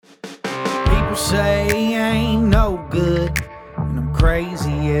say I ain't no good, and I'm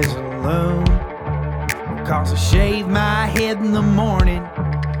crazy as a loon. Cause I shave my head in the morning,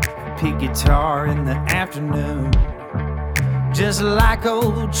 pick guitar in the afternoon. Just like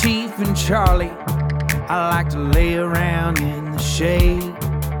old Chief and Charlie, I like to lay around in the shade.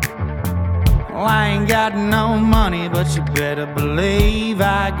 Well, I ain't got no money, but you better believe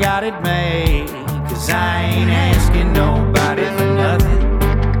I got it made. Cause I ain't asking nobody for nothing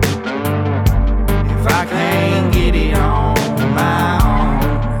if I can't get it on my own.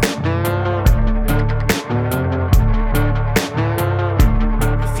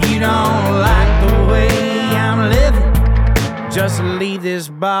 If you don't like the way I'm living, just leave this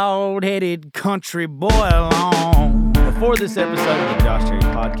bald-headed country boy alone. Before this episode of the Josh Terry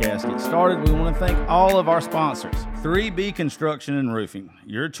Podcast gets started, we want to thank all of our sponsors. 3B Construction and Roofing,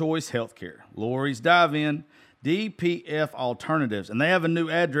 Your Choice Healthcare, Lori's Dive-In, DPF Alternatives, and they have a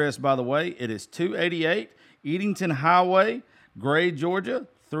new address, by the way. It is 288 Eatonton Highway, Gray, Georgia,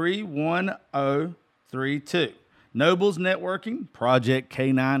 31032. Nobles Networking, Project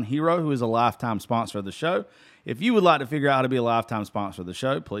K9 Hero, who is a lifetime sponsor of the show. If you would like to figure out how to be a lifetime sponsor of the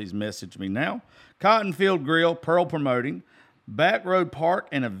show, please message me now. Cottonfield Grill, Pearl Promoting, Backroad Park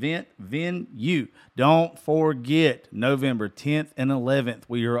and Event Venue. Don't forget, November 10th and 11th,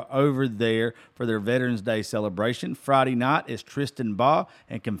 we are over there for their Veterans Day celebration. Friday night is Tristan Baugh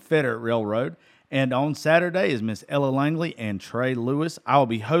and Confederate Railroad. And on Saturday is Miss Ella Langley and Trey Lewis. I will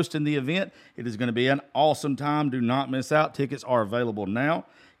be hosting the event. It is going to be an awesome time. Do not miss out. Tickets are available now.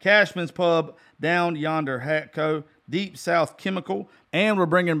 Cashman's Pub, Down Yonder Hatco, Deep South Chemical, and we're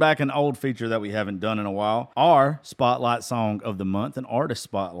bringing back an old feature that we haven't done in a while. Our Spotlight Song of the Month, an artist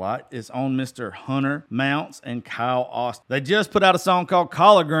spotlight, is on Mr. Hunter Mounts and Kyle Austin. They just put out a song called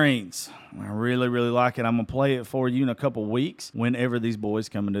Collard Greens. I really, really like it. I'm going to play it for you in a couple weeks whenever these boys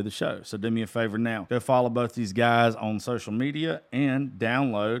come into the show. So do me a favor now. Go follow both these guys on social media and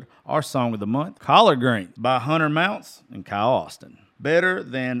download our Song of the Month, Collard Greens, by Hunter Mounts and Kyle Austin. Better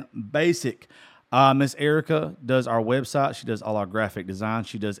than basic. Miss Erica does our website. She does all our graphic design.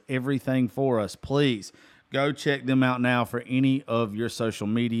 She does everything for us. Please go check them out now for any of your social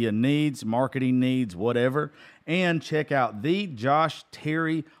media needs, marketing needs, whatever. And check out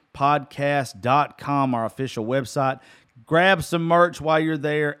thejoshtterrypodcast.com, our official website. Grab some merch while you're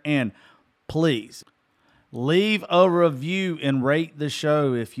there. And please leave a review and rate the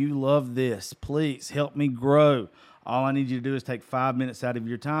show if you love this. Please help me grow. All I need you to do is take 5 minutes out of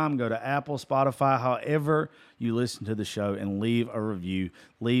your time, go to Apple, Spotify, however you listen to the show, and leave a review.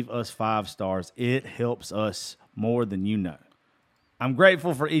 Leave us 5 stars. It helps us more than you know. I'm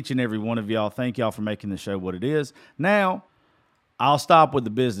grateful for each and every one of y'all. Thank y'all for making the show what it is. Now, I'll stop with the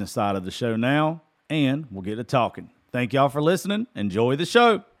business side of the show now, and we'll get to talking. Thank y'all for listening. Enjoy the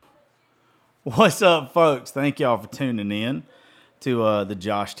show. What's up, folks? Thank y'all for tuning in to the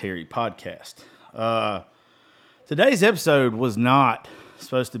Josh Terry Podcast. Today's episode was not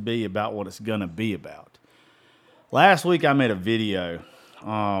supposed to be about what it's going to be about. Last week I made a video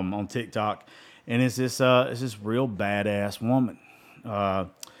on TikTok, and it's this real badass woman,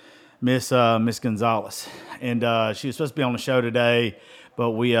 Miss Gonzalez. And she was supposed to be on the show today,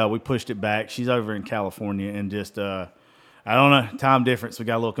 but we pushed it back. She's over in California, and just, I don't know, time difference. We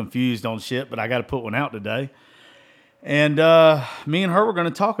got a little confused on shit, but I got to put one out today. And me and her were going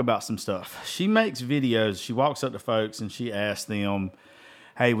to talk about some stuff. She makes videos. She walks up to folks and she asks them,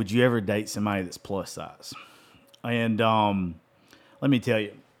 hey, would you ever date somebody that's plus size? And let me tell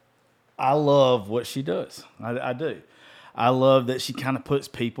you, I love what she does. I do. I love that she kind of puts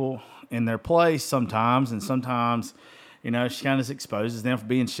people in their place sometimes. And sometimes, she kind of exposes them for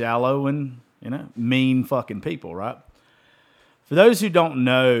being shallow and, mean fucking people, right? For those who don't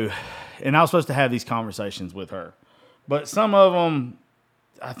know, and I was supposed to have these conversations with her, but some of them,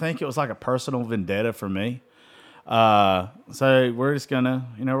 I think it was like a personal vendetta for me. So we're just gonna,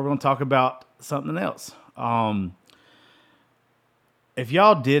 we're gonna talk about something else. If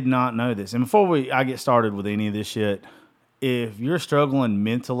y'all did not know this, and before I get started with any of this shit, if you're struggling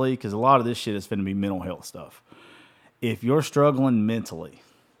mentally, because a lot of this shit is going to be mental health stuff. If you're struggling mentally,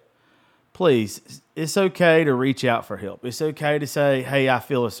 please, it's okay to reach out for help. It's okay to say, hey, I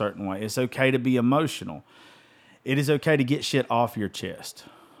feel a certain way. It's okay to be emotional. It is okay to get shit off your chest.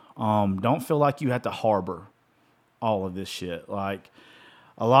 Don't feel like you have to harbor all of this shit. Like,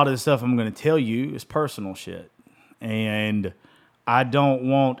 a lot of the stuff I'm going to tell you is personal shit. And I don't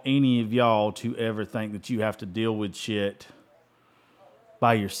want any of y'all to ever think that you have to deal with shit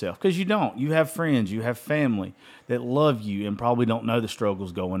by yourself. Because you don't. You have friends, you have family that love you and probably don't know the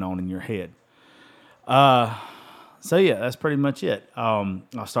struggles going on in your head. yeah, that's pretty much it. I'll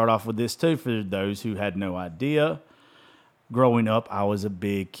start off with this too for those who had no idea. Growing up, I was a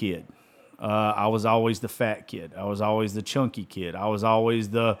big kid. I was always the fat kid. I was always the chunky kid. I was always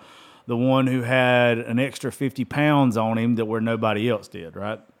the one who had an extra 50 pounds on him that where nobody else did,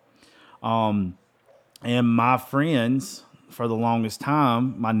 right? And my friends, for the longest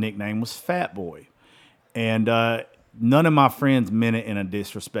time, my nickname was Fat Boy. And none of my friends meant it in a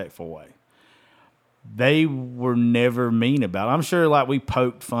disrespectful way. They were never mean about it. I'm sure like we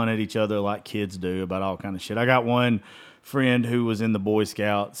poked fun at each other like kids do about all kind of shit. I got one friend who was in the Boy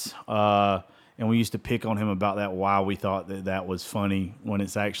Scouts, and we used to pick on him about that, why we thought that was funny when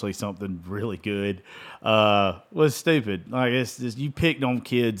it's actually something really good. Was stupid. Like it's just, you picked on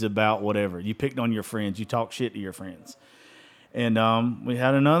kids about whatever. You picked on your friends. You talk shit to your friends. And we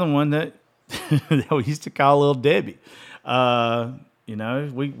had another one that, that we used to call Little Debbie. You know,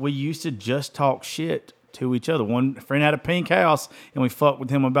 we used to just talk shit to each other. One friend had a pink house, and we fucked with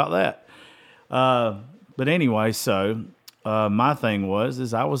him about that. But anyway, so my thing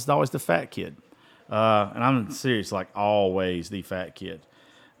was I was always the fat kid. And I'm serious, like always the fat kid.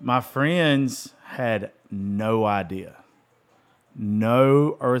 My friends had no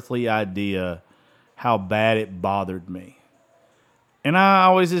earthly idea how bad it bothered me. And I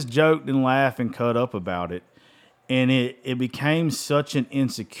always just joked and laughed and cut up about it. And it became such an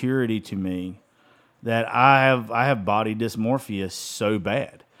insecurity to me that I have body dysmorphia so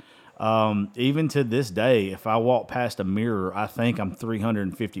bad. Even to this day, if I walk past a mirror, I think I'm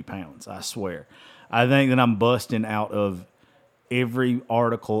 350 pounds. I swear. I think that I'm busting out of every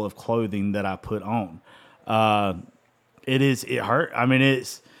article of clothing that I put on. It hurt. I mean,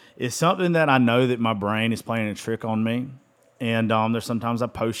 it's something that I know that my brain is playing a trick on me. And there's sometimes I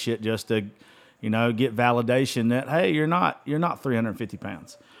post shit just to, get validation that, hey, you're not 350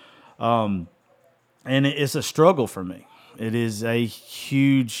 pounds. And it's a struggle for me. It is a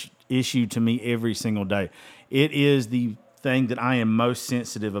huge issue to me every single day. It is the thing that I am most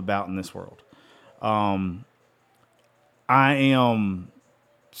sensitive about in this world. I am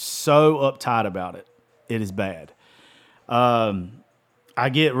so uptight about it. It is bad. I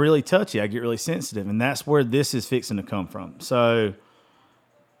get really touchy. I get really sensitive. And that's where this is fixing to come from. So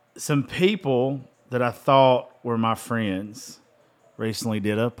some people that I thought were my friends recently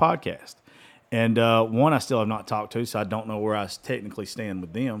did a podcast. And one I still have not talked to, so I don't know where I technically stand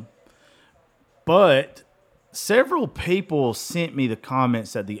with them. But several people sent me the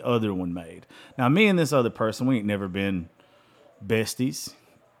comments that the other one made. Now, me and this other person, we ain't never been besties.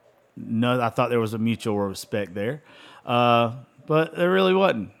 No, I thought there was a mutual respect there. But there really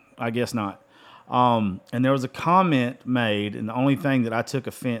wasn't. I guess not. And there was a comment made, and the only thing that I took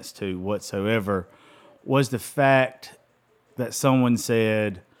offense to whatsoever was the fact that someone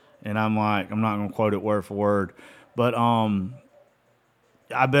said, and I'm not going to quote it word for word, but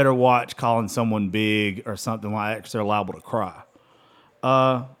I better watch calling someone big or something like that because they're liable to cry.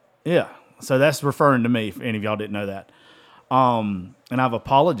 Yeah. So that's referring to me, if any of y'all didn't know that. And I've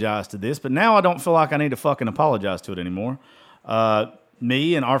apologized to this, but now I don't feel like I need to fucking apologize to it anymore.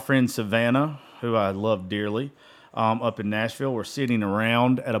 Me and our friend Savannah, who I love dearly, up in Nashville, were sitting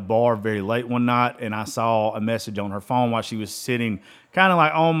around at a bar very late one night, and I saw a message on her phone while she was sitting kind of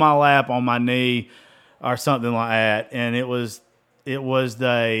like on my lap, on my knee, or something like that. And it was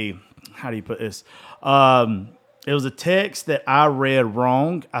the, how do you put this? It was a text that I read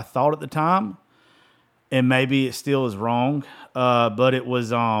wrong, I thought at the time, and maybe it still is wrong, but it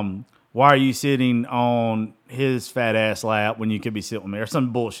was, why are you sitting on his fat ass lap when you could be sitting with me, or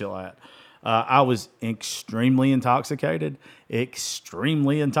some bullshit like that. I was extremely intoxicated,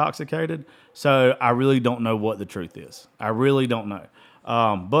 so I really don't know what the truth is. I really don't know.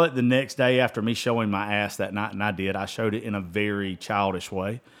 But the next day after me showing my ass that night, and I showed it in a very childish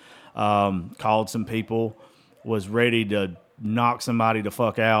way, called some people, was ready to knock somebody the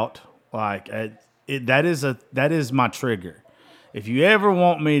fuck out. Like that is my trigger. If you ever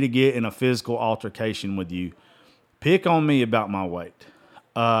want me to get in a physical altercation with you, pick on me about my weight,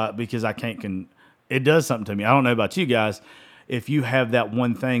 because I can't. It does something to me. I don't know about you guys. If you have that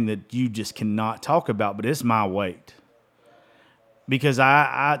one thing that you just cannot talk about, but it's my weight. Because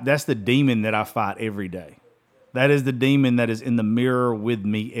that's the demon that I fight every day. That is the demon that is in the mirror with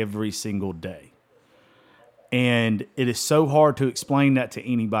me every single day. And it is so hard to explain that to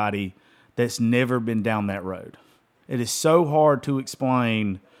anybody that's never been down that road. It is so hard to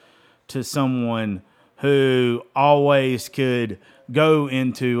explain to someone who always could go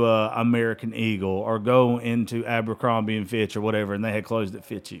into American Eagle or go into Abercrombie and Fitch or whatever, and they had clothes that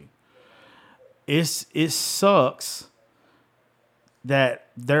fit you. It sucks that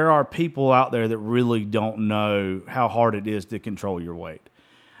there are people out there that really don't know how hard it is to control your weight.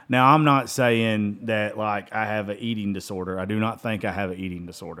 Now, I'm not saying that like I have an eating disorder. I do not think I have an eating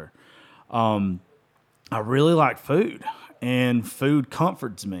disorder. I really like food, and food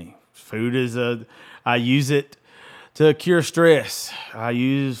comforts me. I use it to cure stress. I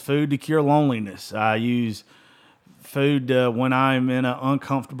use food to cure loneliness. I use food when I'm in an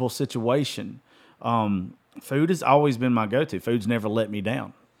uncomfortable situation. Food has always been my go-to. Food's never let me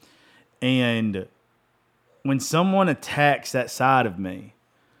down. And when someone attacks that side of me,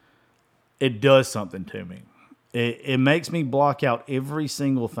 it does something to me. It makes me block out every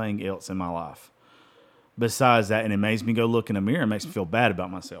single thing else in my life besides that, and it makes me go look in a mirror and makes me feel bad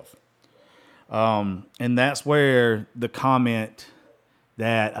about myself. And that's where the comment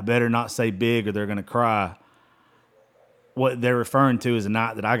that I better not say big or they're going to cry, what they're referring to is a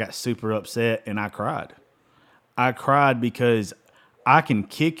night that I got super upset and I cried. I cried because I can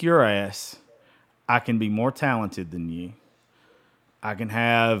kick your ass. I can be more talented than you. I can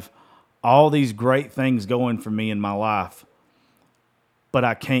have all these great things going for me in my life, but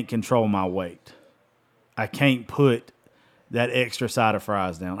I can't control my weight. I can't put that extra side of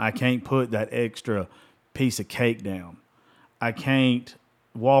fries down. I can't put that extra piece of cake down. I can't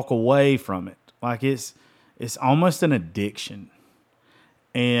walk away from it. Like it's almost an addiction.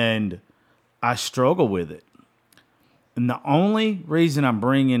 And I struggle with it. And the only reason I'm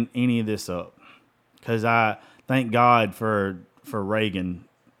bringing any of this up, because I thank God for Reagan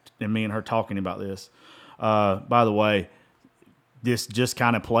and me and her talking about this. By the way, this just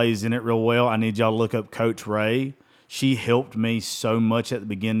kind of plays in it real well. I need y'all to look up Coach Ray. She helped me so much at the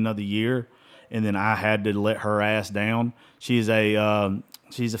beginning of the year, and then I had to let her ass down. She's a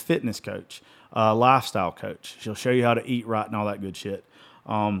fitness coach, lifestyle coach. She'll show you how to eat right and all that good shit.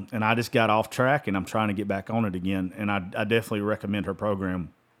 And I just got off track, and I'm trying to get back on it again. And I definitely recommend her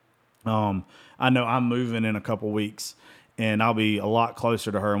program. I know I'm moving in a couple weeks, and I'll be a lot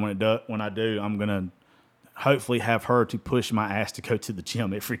closer to her. And when I do, I'm gonna hopefully have her to push my ass to go to the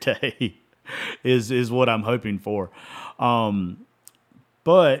gym every day. is what I'm hoping for.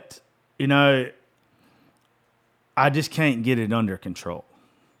 But you know, I just can't get it under control.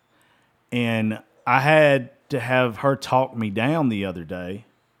 And I had to have her talk me down the other day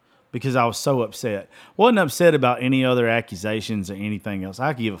because I was so upset. Wasn't upset about any other accusations or anything else.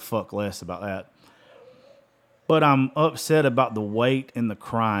 I could give a fuck less about that. But I'm upset about the weight and the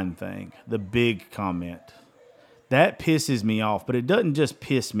crying thing, the big comment. That pisses me off, but it doesn't just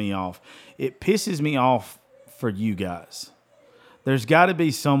piss me off. It pisses me off for you guys. There's got to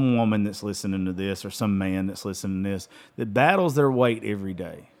be some woman that's listening to this or some man that's listening to this that battles their weight every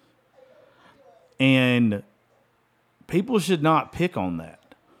day. And people should not pick on that.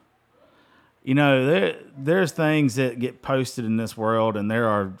 You know, there's things that get posted in this world, and there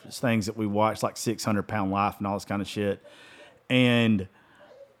are things that we watch like 600-Pound Life and all this kind of shit. And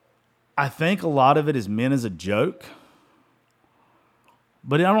I think a lot of it is meant as a joke,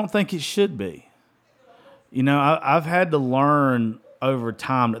 but I don't think it should be. You know, I've had to learn over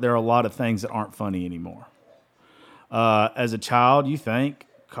time that there are a lot of things that aren't funny anymore. As a child, you think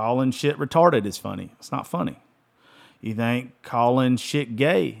calling shit retarded is funny. It's not funny. You think calling shit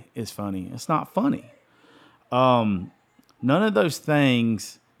gay is funny. It's not funny. None of those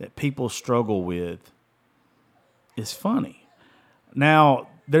things that people struggle with is funny. Now,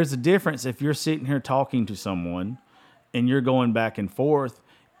 there's a difference if you're sitting here talking to someone and you're going back and forth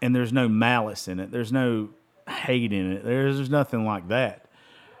and there's no malice in it. There's no hate in it. There's nothing like that.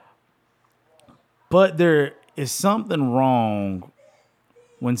 But there is something wrong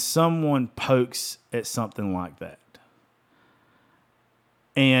when someone pokes at something like that.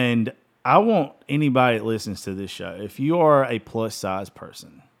 And I want anybody that listens to this show, if you are a plus size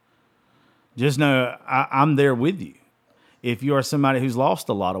person, just know I'm there with you. If you are somebody who's lost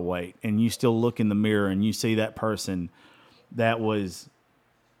a lot of weight and you still look in the mirror and you see that person that was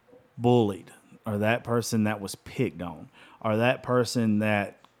bullied, or that person that was picked on, or that person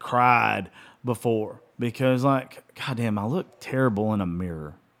that cried before because, like, goddamn, I look terrible in a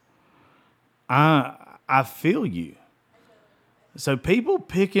mirror. I feel you. So people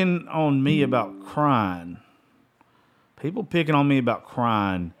picking on me about crying,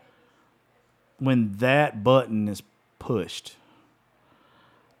 when that button is pushed,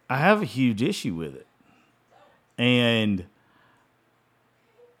 I have a huge issue with it. And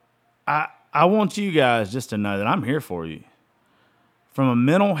I want you guys just to know that I'm here for you. From a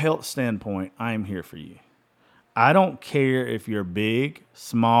mental health standpoint, I am here for you. I don't care if you're big,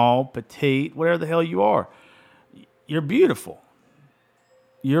 small, petite, whatever the hell you are. You're beautiful.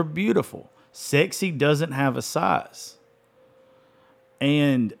 You're beautiful. Sexy doesn't have a size.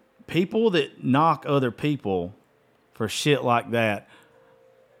 And people that knock other people for shit like that,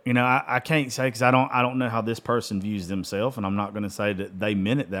 you know, I can't say because I don't know how this person views themselves, and I'm not going to say that they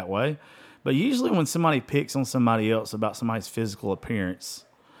meant it that way. But usually when somebody picks on somebody else about somebody's physical appearance,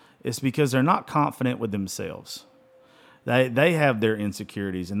 it's because they're not confident with themselves. They have their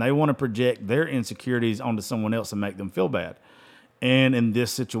insecurities, and they want to project their insecurities onto someone else and make them feel bad. And in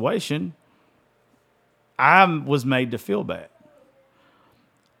this situation, I was made to feel bad.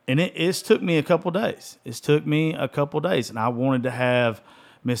 And it took me a couple days. And I wanted to have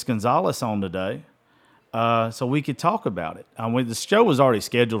Miss Gonzalez on today so we could talk about it. The show was already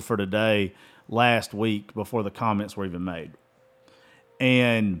scheduled for today last week before the comments were even made.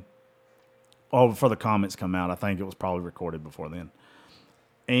 And before the comments come out, I think it was probably recorded before then.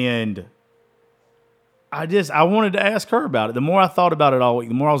 And I wanted to ask her about it. The more I thought about it all week,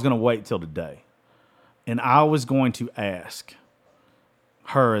 the more I was going to wait till today. And I was going to ask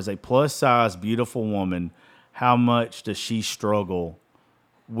her, as a plus-size, beautiful woman, how much does she struggle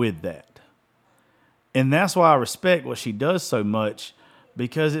with that? And that's why I respect what she does so much,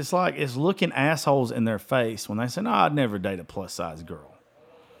 because it's like it's looking assholes in their face when they say, no, I'd never date a plus-size girl.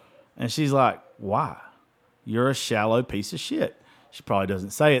 And she's like, why? You're a shallow piece of shit. She probably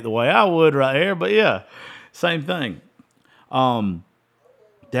doesn't say it the way I would right here, but yeah, same thing.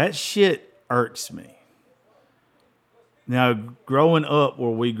 That shit irks me. Now, growing up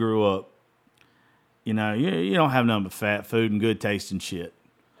where we grew up, you know, you don't have nothing but fat food and good tasting shit.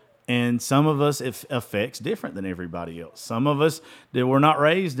 And some of us, it affects different than everybody else. Some of us, that were not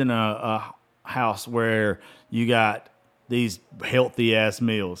raised in a house where you got these healthy-ass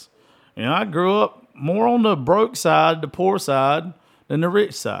meals. You know, I grew up more on the broke side, the poor side, than the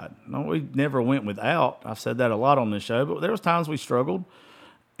rich side. No, we never went without. I've said that a lot on this show, but there was times we struggled.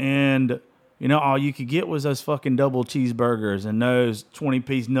 And, you know, all you could get was those fucking double cheeseburgers and those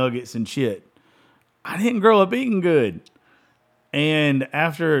 20-piece nuggets and shit. I didn't grow up eating good. And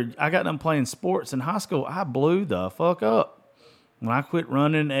after I got done playing sports in high school, I blew the fuck up. When I quit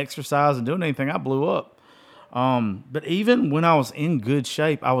running, exercise, and doing anything, I blew up. But even when I was in good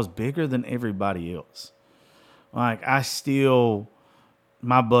shape, I was bigger than everybody else. Like,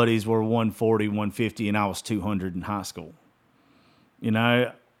 my buddies were 140, 150, and I was 200 in high school. You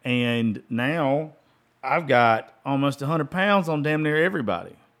know, and now I've got almost 100 pounds on damn near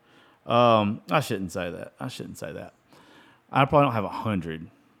everybody. I shouldn't say that. I probably don't have 100.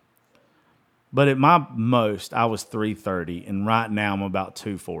 But at my most, I was 330, and right now I'm about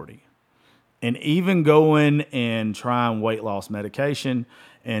 240. And even going and trying weight loss medication,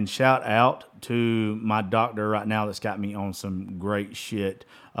 and shout out to my doctor right now that's got me on some great shit,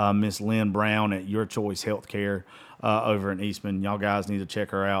 Miss Lynn Brown at Your Choice Healthcare over in Eastman. Y'all guys need to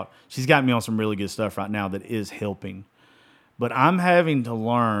check her out. She's got me on some really good stuff right now that is helping. But I'm having to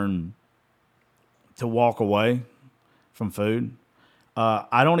learn to walk away from food.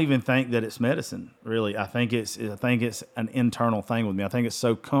 I don't even think that it's medicine, really. I think it's an internal thing with me. I think it's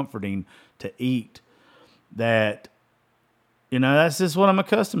so comforting to eat that, you know, that's just what I'm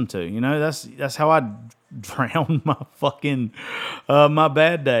accustomed to. You know, that's how I drown my fucking my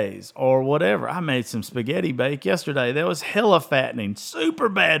bad days or whatever. I made some spaghetti bake yesterday. That was hella fattening, super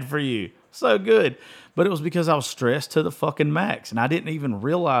bad for you, so good. But it was because I was stressed to the fucking max, and I didn't even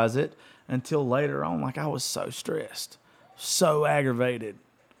realize it until later on. Like, I was so stressed, so aggravated,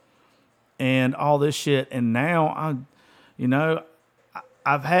 and all this shit. And now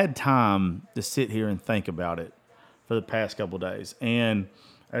I've had time to sit here and think about it for the past couple of days. And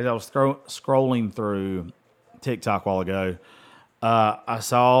as I was scrolling through TikTok a while ago, I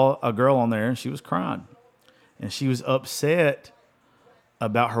saw a girl on there, and she was crying, and she was upset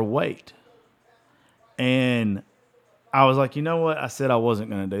about her weight. And I was like, you know what? I said I wasn't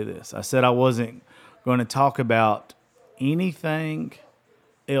going to do this. I said I wasn't going to talk about anything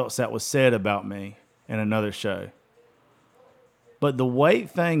else that was said about me in another show. But the weight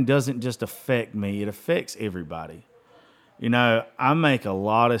thing doesn't just affect me. It affects everybody. You know, I make a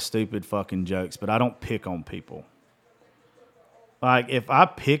lot of stupid fucking jokes, but I don't pick on people. Like, if I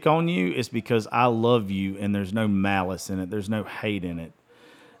pick on you, it's because I love you and there's no malice in it. There's no hate in it.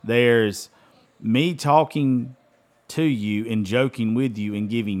 There's me talking to you and joking with you and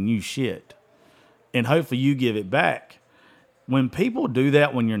giving you shit. And hopefully you give it back. When people do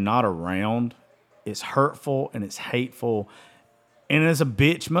that when you're not around, it's hurtful and it's hateful. And it's a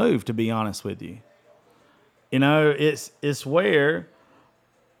bitch move, to be honest with you. You know, it's where,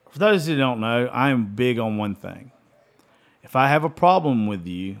 for those who don't know, I am big on one thing. If I have a problem with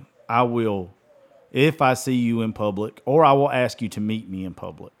you, I will, if I see you in public, or I will ask you to meet me in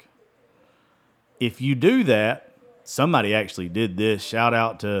public. If you do that, somebody actually did this. Shout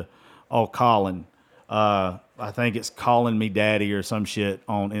out to Colin. I think it's Calling Me Daddy or some shit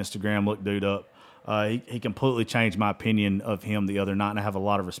on Instagram. Look dude up. He completely changed my opinion of him the other night, and I have a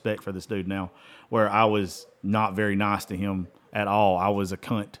lot of respect for this dude now, where I was not very nice to him at all. I was a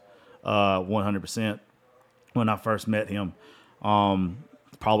cunt 100% when I first met him.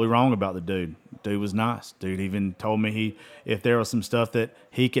 Probably wrong about the dude. Dude was nice. Dude even told me if there was some stuff that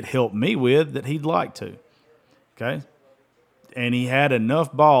he could help me with that he'd like to. Okay? And he had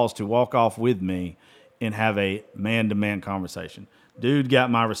enough balls to walk off with me and have a man-to-man conversation. Dude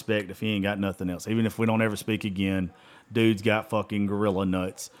got my respect if he ain't got nothing else. Even if we don't ever speak again, dude's got fucking gorilla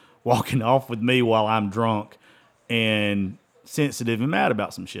nuts walking off with me while I'm drunk and sensitive and mad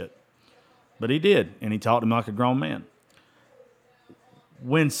about some shit. But he did, and he talked to me like a grown man.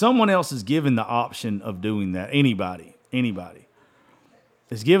 When someone else is given the option of doing that, anybody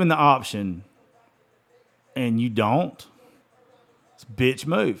is given the option and you don't, it's a bitch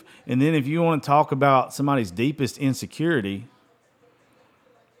move. And then if you want to talk about somebody's deepest insecurity,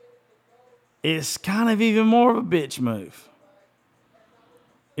 it's kind of even more of a bitch move.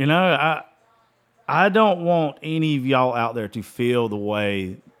 You know, I don't want any of y'all out there to feel the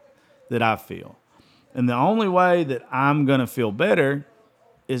way that I feel. And the only way that I'm going to feel better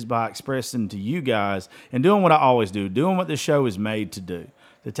is by expressing to you guys and doing what I always do, doing what the show is made to do,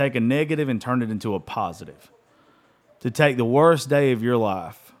 to take a negative and turn it into a positive, to take the worst day of your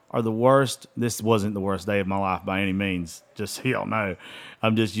life or the worst. This wasn't the worst day of my life by any means, just so y'all know.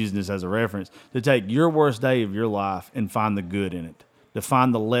 I'm just using this as a reference, to take your worst day of your life and find the good in it, to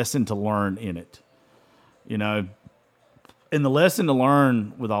find the lesson to learn in it, you know. And the lesson to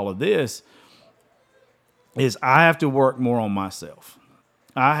learn with all of this is I have to work more on myself.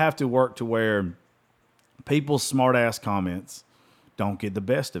 I have to work to where people's smart-ass comments don't get the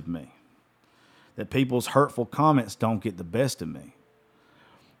best of me. That people's hurtful comments don't get the best of me.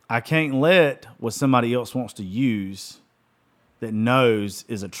 I can't let what somebody else wants to use that knows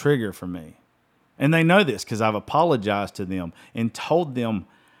is a trigger for me. And they know this because I've apologized to them and told them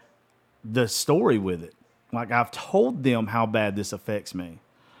the story with it. Like, I've told them how bad this affects me.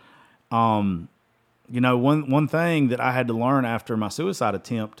 You know, one thing that I had to learn after my suicide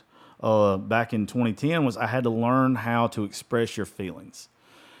attempt back in 2010 was I had to learn how to express your feelings.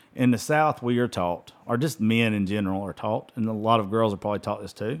 In the South, we are taught, or just men in general are taught, and a lot of girls are probably taught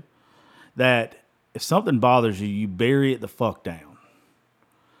this too, that if something bothers you, you bury it the fuck down.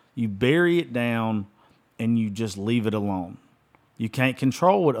 You bury it down and you just leave it alone. You can't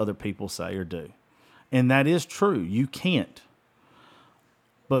control what other people say or do. And that is true. You can't.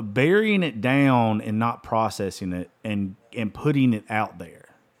 But burying it down and not processing it and putting it out there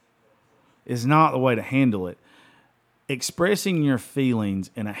is not the way to handle it. Expressing your feelings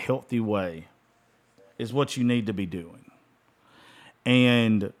in a healthy way is what you need to be doing.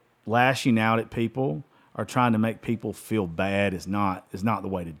 And lashing out at people or trying to make people feel bad is not the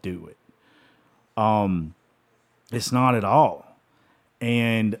way to do it. It's not at all.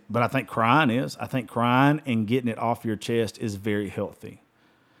 But I think crying is. I think crying and getting it off your chest is very healthy.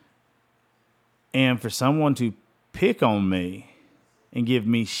 And for someone to pick on me and give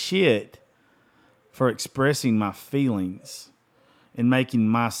me shit for expressing my feelings and making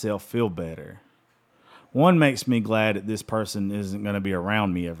myself feel better, one, makes me glad that this person isn't going to be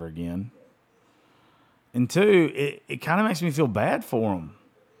around me ever again. And two, it kind of makes me feel bad for them.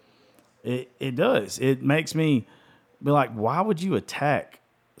 It does. It makes me be like, why would you attack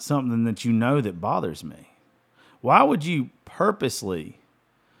something that you know that bothers me? Why would you purposely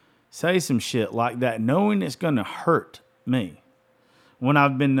say some shit like that knowing it's going to hurt me when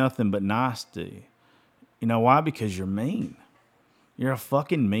I've been nothing but nice to you? You know why? Because you're mean. You're a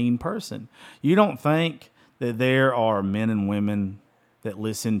fucking mean person. You don't think that there are men and women that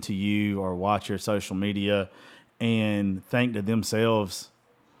listen to you or watch your social media and think to themselves,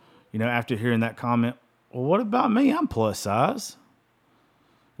 you know, after hearing that comment, well, what about me? I'm plus size.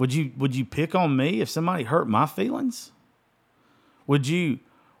 Would you pick on me if somebody hurt my feelings? Would you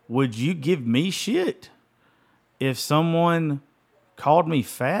give me shit if someone called me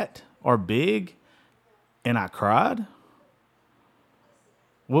fat or big and I cried?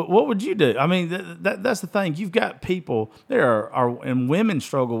 What would you do? I mean, that's the thing. You've got people, and women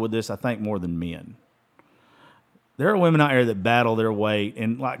struggle with this, I think, more than men. There are women out there that battle their weight.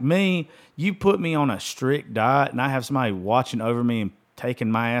 And like me, you put me on a strict diet and I have somebody watching over me and taking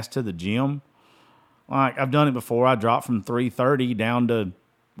my ass to the gym. Like, I've done it before. I dropped from 330 down to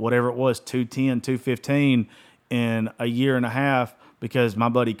whatever it was, 210, 215 in a year and a half because my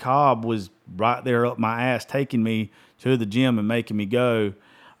buddy Cobb was right there up my ass taking me to the gym and making me go.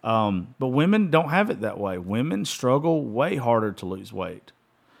 But women don't have it that way. Women struggle way harder to lose weight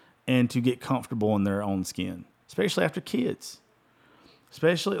and to get comfortable in their own skin, especially after kids.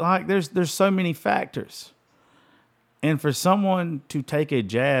 Especially like there's so many factors. And for someone to take a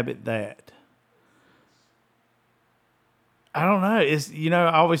jab at that, I don't know. It's,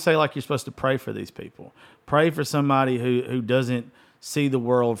 I always say like you're supposed to pray for these people. Pray for somebody who doesn't see the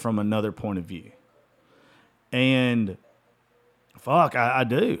world from another point of view. And fuck, I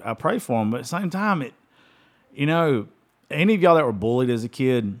do. I pray for them. But at the same time, any of y'all that were bullied as a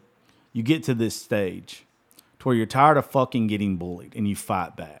kid, you get to this stage to where you're tired of fucking getting bullied and you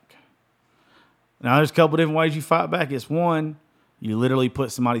fight back. Now, there's a couple different ways you fight back. It's one, you literally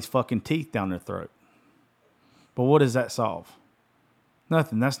put somebody's fucking teeth down their throat. But what does that solve?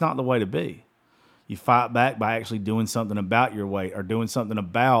 Nothing. That's not the way to be. You fight back by actually doing something about your weight or doing something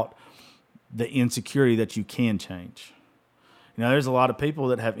about the insecurity that you can change. There's a lot of people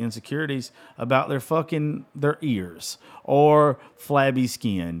that have insecurities about their ears or flabby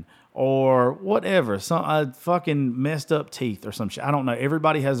skin or whatever, some fucking messed up teeth or some shit. I don't know.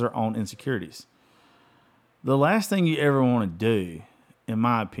 Everybody has their own insecurities. The last thing you ever want to do, in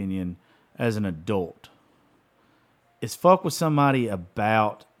my opinion, as an adult, is fuck with somebody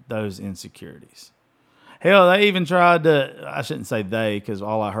about those insecurities. Hell, they even tried to, I shouldn't say they, because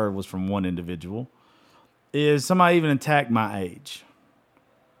all I heard was from one individual, is somebody even attacked my age.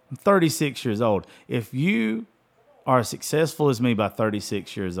 I'm 36 years old. If you are as successful as me by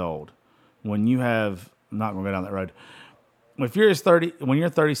 36 years old, when you have, I'm not going to go down that road. When you're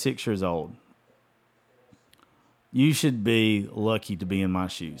 36 years old, you should be lucky to be in my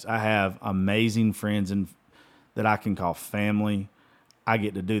shoes. I have amazing friends that I can call family. I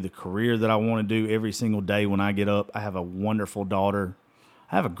get to do the career that I want to do every single day when I get up. I have a wonderful daughter.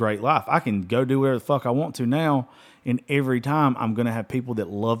 I have a great life. I can go do whatever the fuck I want to now, and every time I'm going to have people that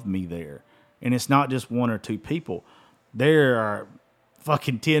love me there. And it's not just one or two people. There are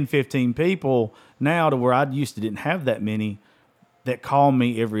fucking 10, 15 people now to where I used to didn't have that many that call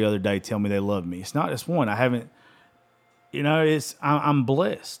me every other day, tell me they love me. It's not just one. I haven't, I'm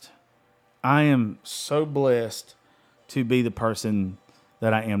blessed. I am so blessed to be the person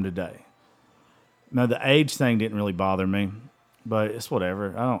that I am today. Now, the age thing didn't really bother me, but it's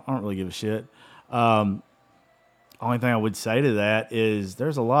whatever. I don't really give a shit. Only thing I would say to that is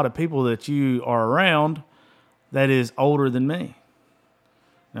there's a lot of people that you are around that is older than me.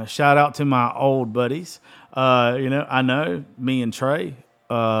 Now, shout out to my old buddies. I know me and Trey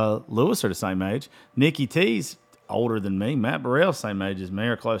Lewis are the same age. Nikki T's older than me. Matt Burrell, same age as me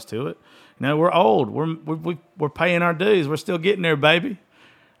or close to it. We're old. We're paying our dues. We're still getting there, baby.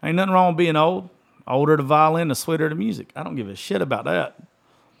 Ain't nothing wrong with being old. Older to violin, the sweeter to music. I don't give a shit about that.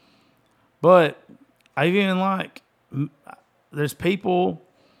 But I even there's people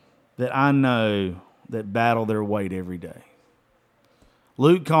that I know that battle their weight every day.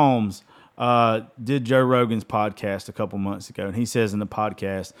 Luke Combs did Joe Rogan's podcast a couple months ago, and he says in the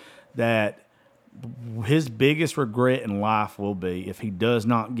podcast that his biggest regret in life will be if he does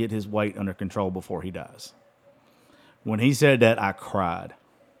not get his weight under control before he dies. When he said that, I cried.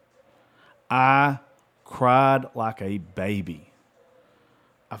 I cried like a baby.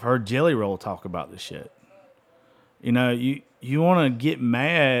 I've heard Jelly Roll talk about this shit. You want to get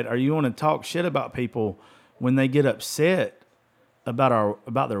mad or you want to talk shit about people when they get upset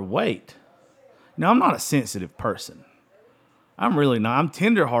about their weight. Now, I'm not a sensitive person. I'm really not. I'm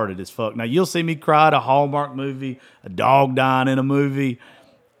tenderhearted as fuck. Now, you'll see me cry at a Hallmark movie, a dog dying in a movie,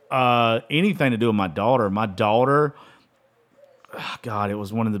 anything to do with my daughter. My daughter, God, it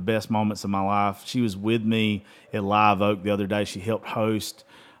was one of the best moments of my life. She was with me at Live Oak the other day. She helped host.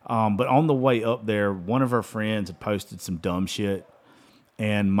 But on the way up there, one of her friends had posted some dumb shit,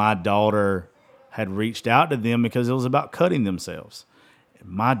 and my daughter had reached out to them because it was about cutting themselves.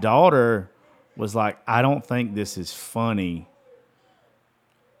 My daughter was like, I don't think this is funny.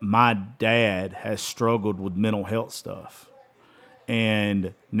 My dad has struggled with mental health stuff,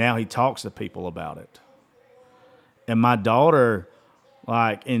 and now he talks to people about it. And my daughter,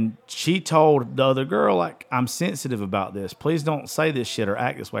 and she told the other girl, I'm sensitive about this. Please don't say this shit or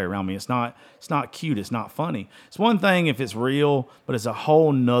act this way around me. It's not cute. It's not funny. It's one thing if it's real, but it's a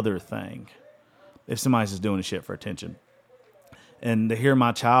whole nother thing if somebody's just doing the shit for attention. And to hear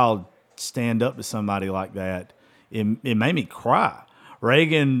my child stand up to somebody like that, it made me cry.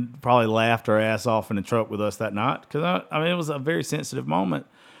 Reagan probably laughed her ass off in the truck with us that night because it was a very sensitive moment.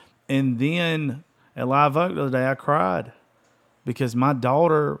 And then at Live Oak the other day, I cried because my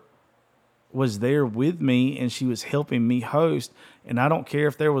daughter was there with me and she was helping me host. And I don't care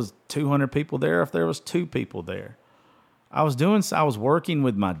if there was 200 people there, if there was 2 people there. I was working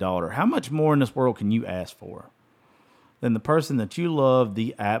with my daughter. How much more in this world can you ask for than the person that you love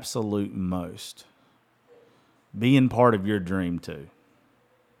the absolute most being part of your dream too?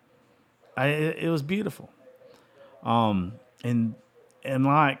 It was beautiful. And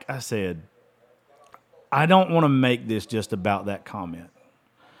like I said, I don't want to make this just about that comment.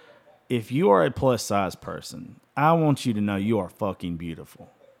 If you are a plus size person, I want you to know you are fucking beautiful.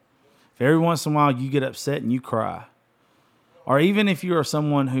 If every once in a while you get upset and you cry, or even if you are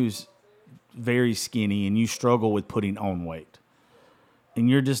someone who's very skinny and you struggle with putting on weight and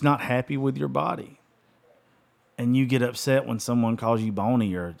you're just not happy with your body and you get upset when someone calls you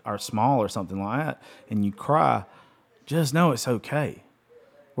bony or small or something like that and you cry, just know it's okay.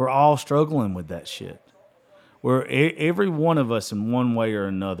 We're all struggling with that shit. Every one of us in one way or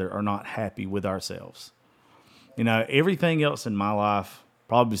another are not happy with ourselves. You know, everything else in my life,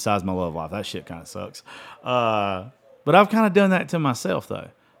 probably besides my love life, that shit kind of sucks. But I've kind of done that to myself, though.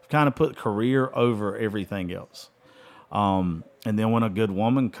 I've kind of put career over everything else. And then when a good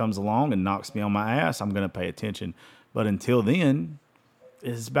woman comes along and knocks me on my ass, I'm going to pay attention. But until then,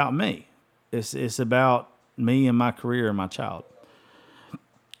 it's about me. It's about me and my career and my child.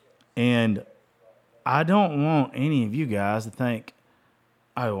 And I don't want any of you guys to think,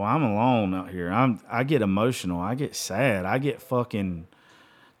 oh, well, I'm alone out here. I get emotional. I get sad. I get fucking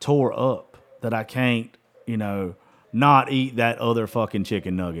tore up that I can't, not eat that other fucking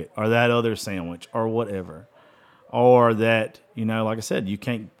chicken nugget or that other sandwich or whatever. Or that, like I said, you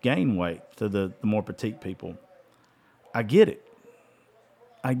can't gain weight to the more petite people. I get it.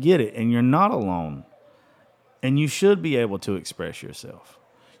 And you're not alone. And you should be able to express yourself.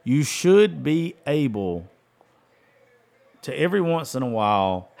 You should be able to every once in a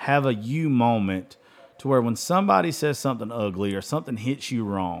while have a you moment to where when somebody says something ugly or something hits you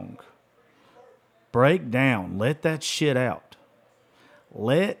wrong, break down. Let that shit out.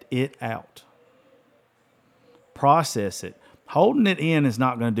 Let it out. Process it. Holding it in is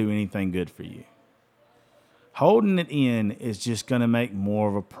not going to do anything good for you. Holding it in is just going to make more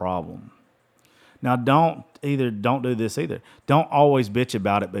of a problem. Now, don't do this either. Don't always bitch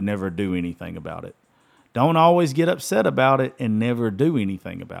about it, but never do anything about it. Don't always get upset about it and never do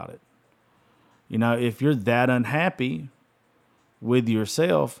anything about it. If you're that unhappy with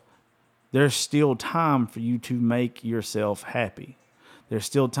yourself, there's still time for you to make yourself happy. There's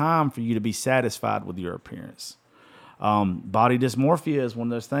still time for you to be satisfied with your appearance. Body dysmorphia is one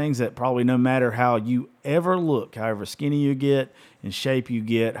of those things that probably no matter how you ever look, however skinny you get, in shape you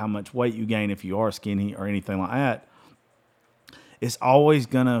get, how much weight you gain if you are skinny or anything like that, it's always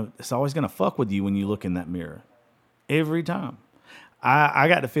gonna fuck with you when you look in that mirror. Every time. I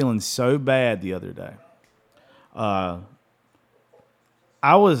got to feeling so bad the other day. I'm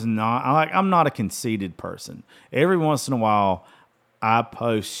not a conceited person. Every once in a while, I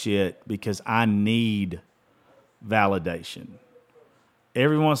post shit because I need validation.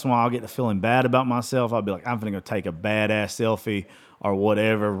 Every once in a while, I'll get to feeling bad about myself. I'll be like, I'm going to go take a badass selfie or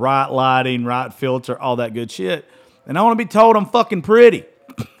whatever. Right lighting, right filter, all that good shit. And I want to be told I'm fucking pretty.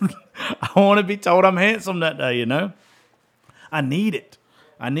 I want to be told I'm handsome that day, I need it.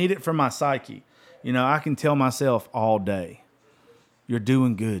 I need it for my psyche. I can tell myself all day, you're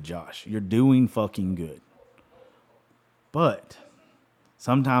doing good, Josh. You're doing fucking good. But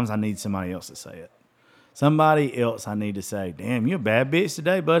sometimes I need somebody else to say it. Somebody else I need to say, damn, you a bad bitch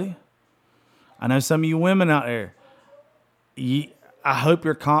today, buddy. I know some of you women out there, I hope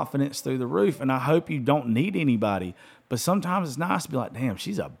your confidence through the roof, and I hope you don't need anybody. But sometimes it's nice to be like, damn,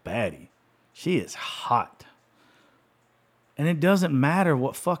 she's a baddie. She is hot. And it doesn't matter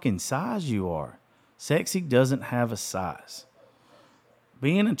what fucking size you are. Sexy doesn't have a size.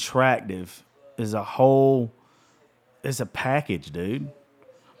 Being attractive is it's a package, dude.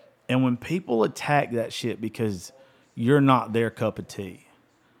 And when people attack that shit because you're not their cup of tea,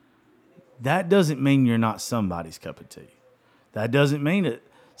 that doesn't mean you're not somebody's cup of tea. That doesn't mean that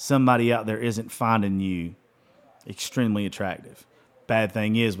somebody out there isn't finding you extremely attractive. Bad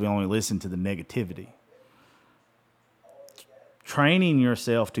thing is we only listen to the negativity. Training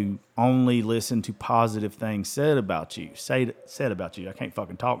yourself to only listen to positive things said about you. I can't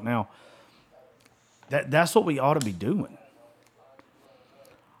fucking talk now. That's what we ought to be doing.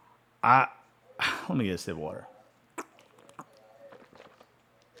 Let me get a sip of water.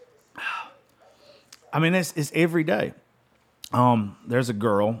 I mean, it's every day. There's a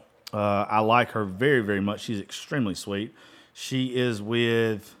girl. I like her very, very much. She's extremely sweet. She is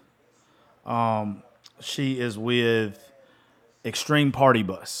with Extreme Party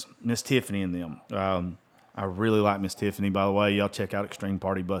Bus, Miss Tiffany and them. I really like Miss Tiffany, by the way. Y'all check out Extreme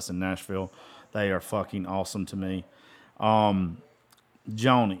Party Bus in Nashville. They are fucking awesome to me.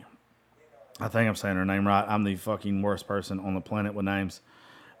 Joni. I think I'm saying her name right. I'm the fucking worst person on the planet with names.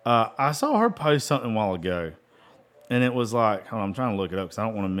 I saw her post something a while ago, and it was like, hold on, I'm trying to look it up because I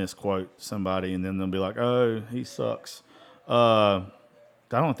don't want to misquote somebody, and then they'll be like, oh, he sucks. I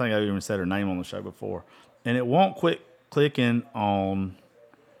don't think I've even said her name on the show before. And it won't quit clicking on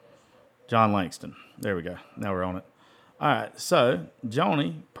John Langston. There we go. Now we're on it. All right, so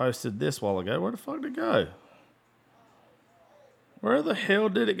Joni posted this a while ago. Where the fuck did it go? Where the hell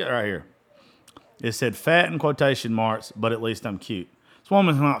did it go? Right here. It said fat in quotation marks, but at least I'm cute. This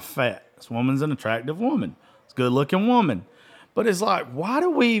woman's not fat. This woman's an attractive woman. It's a good-looking woman. But it's like, why do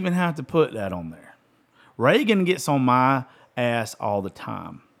we even have to put that on there? Reagan gets on my ass all the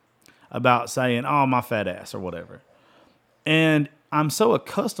time about saying, oh, my fat ass or whatever. And I'm so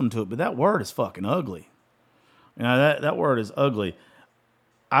accustomed to it, but that word is fucking ugly. You know, that word is ugly.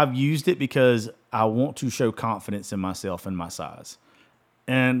 I've used it because I want to show confidence in myself and my size.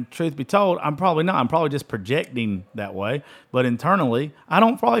 And truth be told, I'm probably not. I'm probably just projecting that way. But internally, I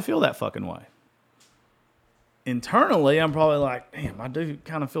don't probably feel that fucking way. Internally, I'm probably like, damn, I do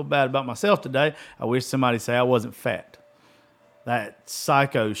kind of feel bad about myself today. I wish somebody'd say I wasn't fat. That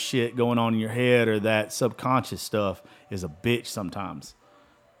psycho shit going on in your head or that subconscious stuff is a bitch sometimes.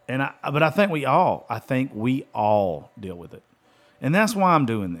 But I think we all deal with it. And that's why I'm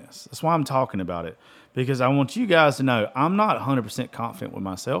doing this. That's why I'm talking about it. Because I want you guys to know I'm not 100% confident with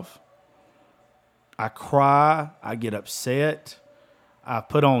myself. I cry. I get upset. I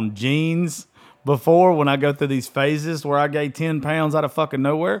put on jeans before when I go through these phases where I gained 10 pounds out of fucking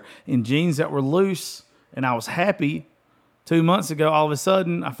nowhere in jeans that were loose. And I was happy. 2 months ago, all of a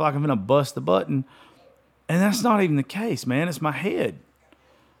sudden, I feel like I'm going to bust the button. And that's not even the case, man. It's my head.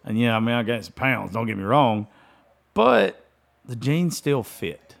 And yeah, I mean, I gained some pounds. Don't get me wrong. But the jeans still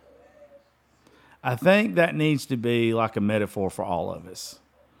fit. I think that needs to be like a metaphor for all of us.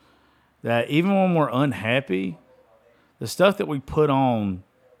 That even when we're unhappy, the stuff that we put on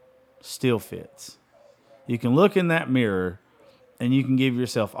still fits. You can look in that mirror and you can give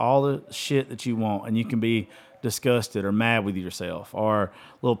yourself all the shit that you want, and you can be disgusted or mad with yourself or a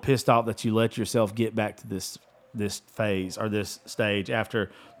little pissed off that you let yourself get back to this phase or this stage after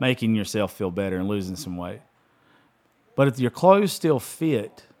making yourself feel better and losing some weight. But if your clothes still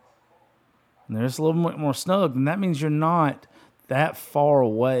fit and they're just a little bit more snug, then that means you're not that far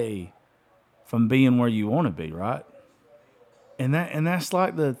away from being where you want to be, right? And that's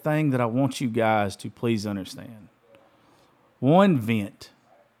like the thing that I want you guys to please understand. One, vent.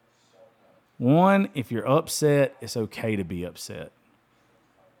 One, if you're upset, it's okay to be upset.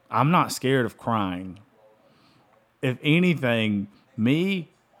 I'm not scared of crying. If anything, me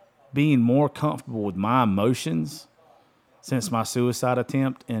being more comfortable with my emotions since my suicide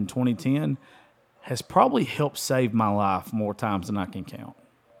attempt in 2010 has probably helped save my life more times than I can count.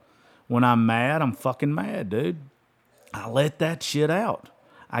 When I'm mad, I'm fucking mad, dude. I let that shit out.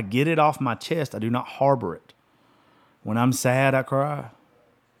 I get it off my chest. I do not harbor it. When I'm sad, I cry.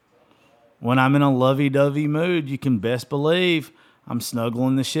 When I'm in a lovey-dovey mood, you can best believe I'm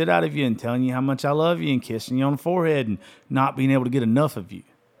snuggling the shit out of you and telling you how much I love you and kissing you on the forehead and not being able to get enough of you.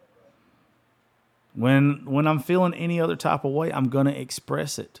 When I'm feeling any other type of way, I'm going to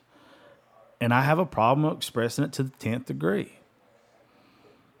express it. And I have a problem expressing it to the 10th degree.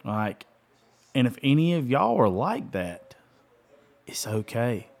 And if any of y'all are like that, it's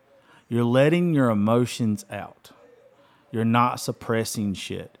okay. You're letting your emotions out. You're not suppressing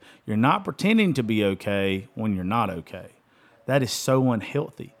shit. You're not pretending to be okay when you're not okay. That is so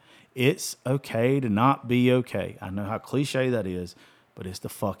unhealthy. It's okay to not be okay. I know how cliche that is, but it's the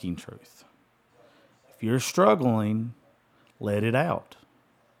fucking truth. If you're struggling, let it out.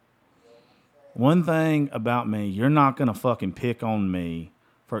 One thing about me, you're not going to fucking pick on me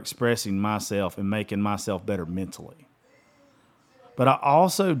for expressing myself and making myself better mentally. But I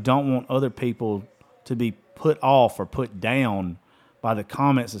also don't want other people to be put off or put down by the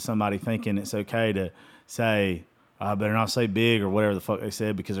comments of somebody thinking it's okay to say, I better not say big or whatever the fuck they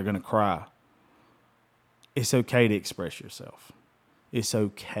said because they're going to cry. It's okay to express yourself. It's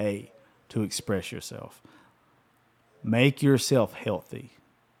okay to express yourself. Make yourself healthy.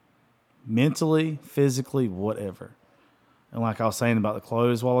 Mentally, physically, whatever. And like I was saying about the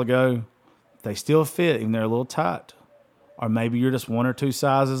clothes a while ago, they still fit, even they're a little tight. Or maybe you're just 1 or 2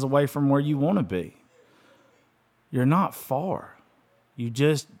 sizes away from where you want to be. You're not far. You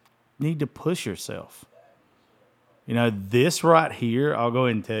just need to push yourself. You know, this right here, I'll go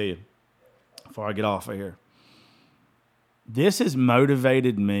ahead and tell you before I get off of here. This has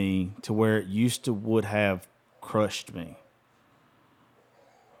motivated me to where it would have crushed me.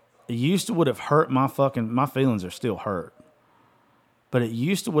 It used to would have hurt my feelings are still hurt. But it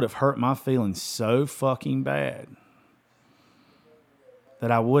used to would have hurt my feelings so fucking bad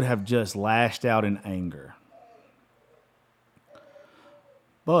that I would have just lashed out in anger.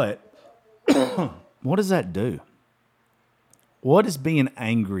 But what does that do? What does being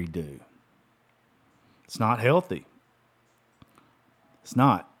angry do? It's not healthy. It's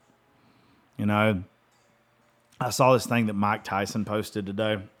not. You know, I saw this thing that Mike Tyson posted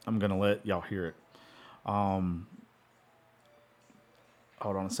today. I'm going to let y'all hear it. Hold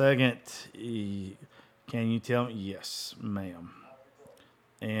on a second. Can you tell me? Yes, ma'am.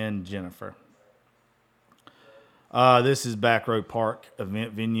 And Jennifer. This is Back Row Park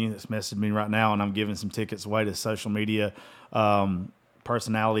event venue that's messaged me right now, and I'm giving some tickets away to social media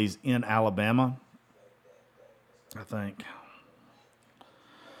personalities in Alabama, I think.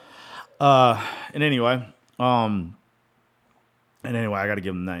 And anyway, I got to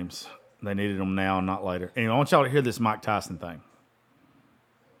give them names. They needed them now, not later. Anyway, I want y'all to hear this Mike Tyson thing.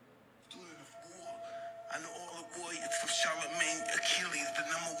 I know all the warriors from Charlemagne, Achilles, the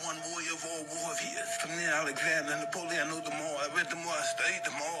 #1 warrior of all warriors. From Near Alexander, Napoleon, I know them all. I read them all, I studied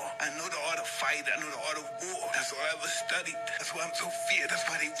them all. I know the art of fight, I know the art of war. That's all I ever studied. That's why I'm so feared. That's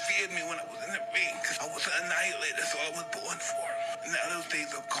why they feared me when I was in the ring. Because I was an annihilator. That's all I was born for. Now those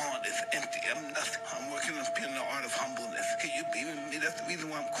days are gone. It's empty. I'm nothing. I'm working on being the art of humbleness. Can you be with me? That's the reason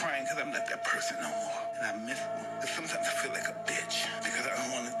why I'm crying, because I'm not that person no more. And I miss them. Because sometimes I feel like a bitch. Because I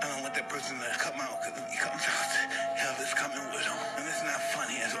don't want that person to come out. Because if he comes out, hell is coming with him. And it's not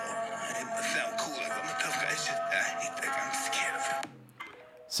funny at all. It must sound cool. Like I'm a tough guy. It's just, I hate that guy. I'm scared of him.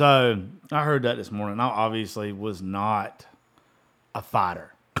 So I heard that this morning. I obviously was not a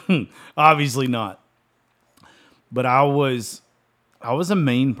fighter. Obviously not. But I was a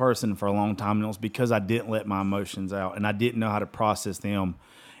mean person for a long time, and it was because I didn't let my emotions out, and I didn't know how to process them,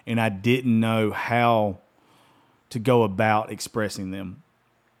 and I didn't know how to go about expressing them.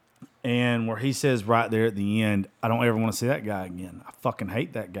 And where he says right there at the end, I don't ever want to see that guy again. I fucking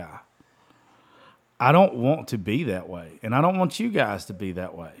hate that guy. I don't want to be that way, and I don't want you guys to be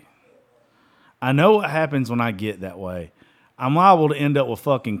that way. I know what happens when I get that way. I'm liable to end up with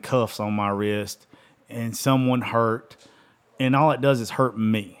fucking cuffs on my wrist and someone hurt, and all it does is hurt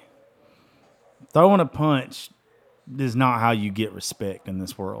me. Throwing a punch is not how you get respect in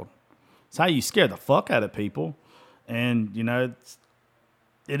this world. It's how you scare the fuck out of people, and, you know,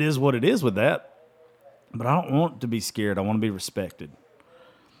 it is what it is with that. But I don't want to be scared. I want to be respected.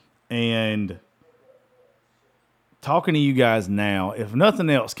 And talking to you guys now, if nothing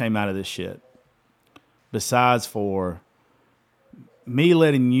else came out of this shit, besides for me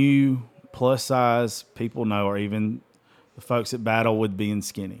letting you plus size people know, or even the folks that battle with being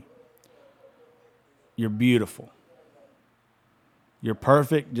skinny, you're beautiful. You're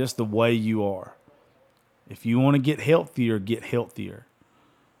perfect just the way you are. If you want to get healthier, get healthier.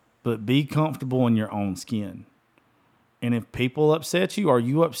 But be comfortable in your own skin. And if people upset you, or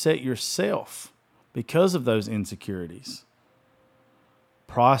you upset yourself because of those insecurities,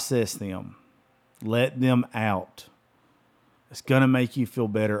 process them. Let them out. It's going to make you feel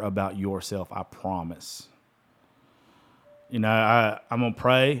better about yourself, I promise. You know, I'm going to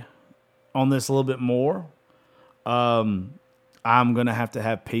pray on this a little bit more. I'm going to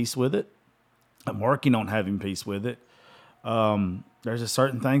have peace with it. I'm working on having peace with it. There's just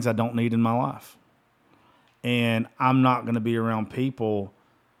certain things I don't need in my life. And I'm not going to be around people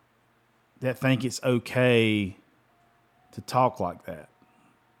that think it's okay to talk like that.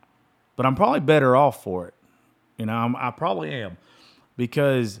 But I'm probably better off for it. You know, I probably am.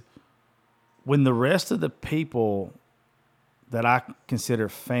 Because when the rest of the people that I consider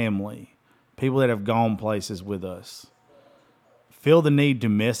family, people that have gone places with us, feel the need to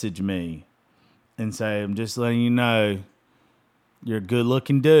message me and say, I'm just letting you know, you're a good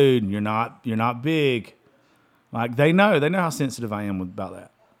looking dude. You're not big. Like, they know how sensitive I am about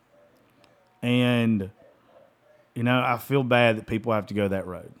that. And, you know, I feel bad that people have to go that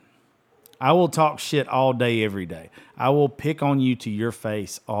road. I will talk shit all day, every day. I will pick on you to your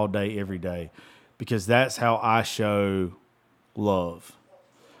face all day, every day, because that's how I show love.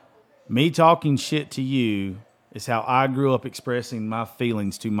 Me talking shit to you is how I grew up expressing my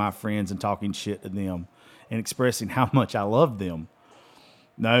feelings to my friends and talking shit to them and expressing how much I love them.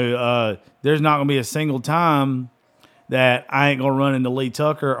 No, there's not going to be a single time that I ain't going to run into Lee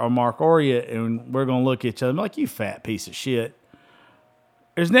Tucker or Mark Oria and we're going to look at each other like, you fat piece of shit.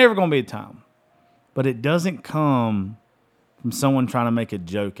 There's never going to be a time. But it doesn't come from someone trying to make a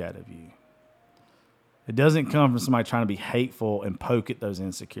joke out of you. It doesn't come from somebody trying to be hateful and poke at those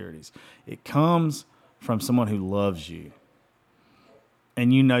insecurities. It comes from someone who loves you.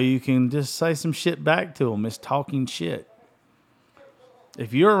 and you know you can just say some shit back to them. It's talking shit.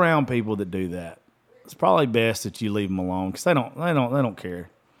 If you're around people that do that, it's probably best that you leave them alone because they don't care.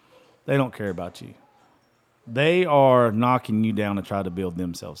 They don't care about you. They are knocking you down to try to build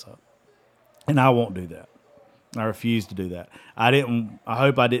themselves up. And I won't do that. I refuse to do that. I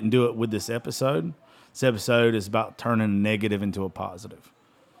hope I didn't do it with this episode. This episode is about turning a negative into a positive.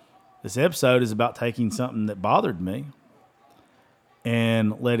 This episode is about taking something that bothered me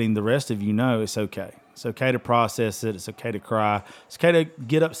and letting the rest of you know it's okay. It's okay to process it. It's okay to cry. It's okay to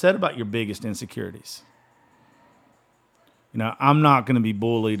get upset about your biggest insecurities. You know, I'm not going to be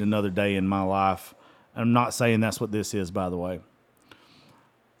bullied another day in my life. I'm not saying that's what this is, by the way.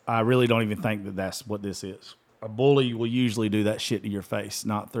 I really don't even think that that's what this is. A bully will usually do that shit to your face,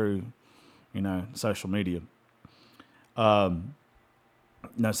 not through, social media. No,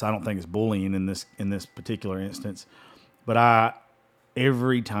 so I don't think it's bullying in this particular instance. But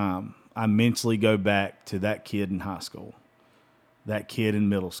every time I mentally go back to that kid in high school, that kid in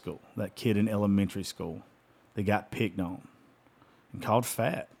middle school, that kid in elementary school, that got picked on and called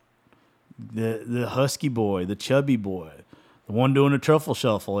fat. The husky boy, the chubby boy, the one doing a truffle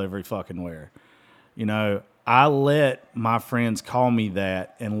shuffle every fucking where. I let my friends call me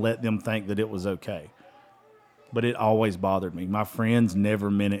that and let them think that it was okay. But it always bothered me. My friends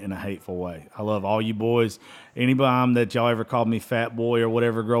never meant it in a hateful way. I love all you boys. Anybody that y'all ever called me fat boy or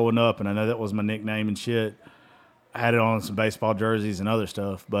whatever growing up, and I know that was my nickname and shit. I had it on some baseball jerseys and other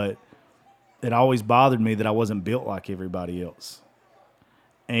stuff, but it always bothered me that I wasn't built like everybody else.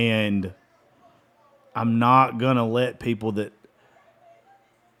 And I'm not going to let people that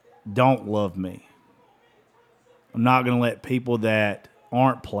don't love me, I'm not going to let people that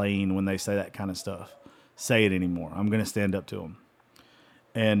aren't playing when they say that kind of stuff say it anymore. I'm going to stand up to them.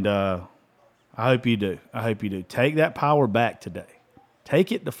 And I hope you do. I hope you do. Take that power back today.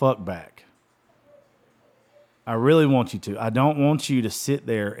 Take it the fuck back. I really want you to. I don't want you to sit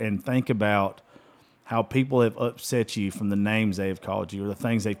there and think about how people have upset you from the names they have called you or the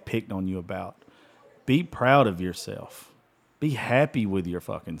things they've picked on you about. Be proud of yourself. Be happy with your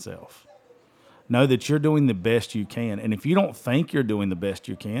fucking self. Know that you're doing the best you can. And if you don't think you're doing the best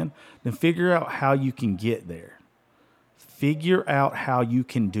you can, then figure out how you can get there. Figure out how you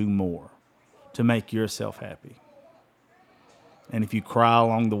can do more to make yourself happy. And if you cry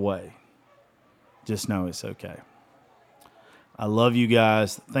along the way, just know it's okay. I love you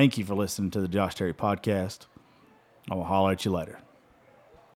guys. Thank you for listening to the Josh Terry Podcast. I will holler at you later.